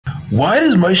Why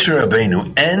does Moshe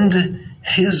Rabbeinu end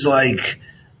his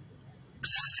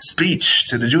speech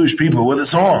to the Jewish people with a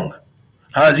song?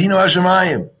 Ha'azinu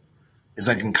Hashemayim. It's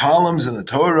like in columns in the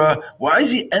Torah. Why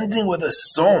is he ending with a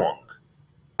song?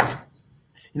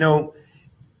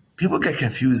 People get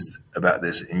confused about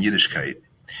this in Yiddishkeit.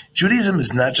 Judaism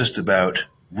is not just about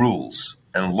rules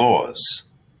and laws.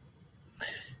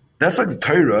 That's like the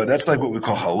Torah. That's like what we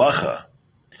call halacha.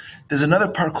 There's another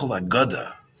part called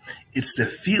agada. It's the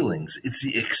feelings. It's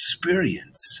the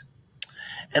experience.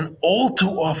 And all too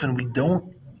often, we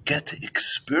don't get to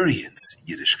experience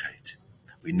Yiddishkeit.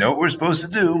 We know what we're supposed to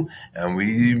do, and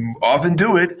we often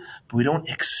do it, but we don't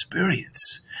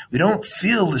experience. We don't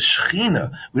feel the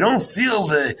Shekhinah. We don't feel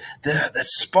that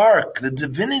spark, the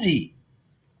divinity.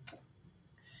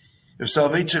 Rav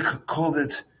Soloveitchik called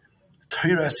it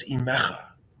Toras Imecha,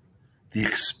 the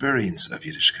experience of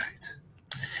Yiddishkeit.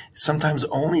 Sometimes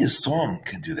only a song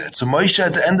can do that. So Moshe,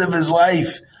 at the end of his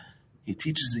life, he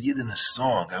teaches the Yidden a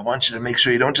song. I want you to make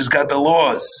sure you don't just got the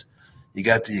laws. You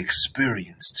got the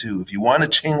experience, too. If you want to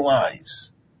change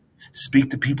lives, speak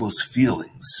to people's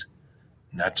feelings,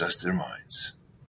 not just their minds.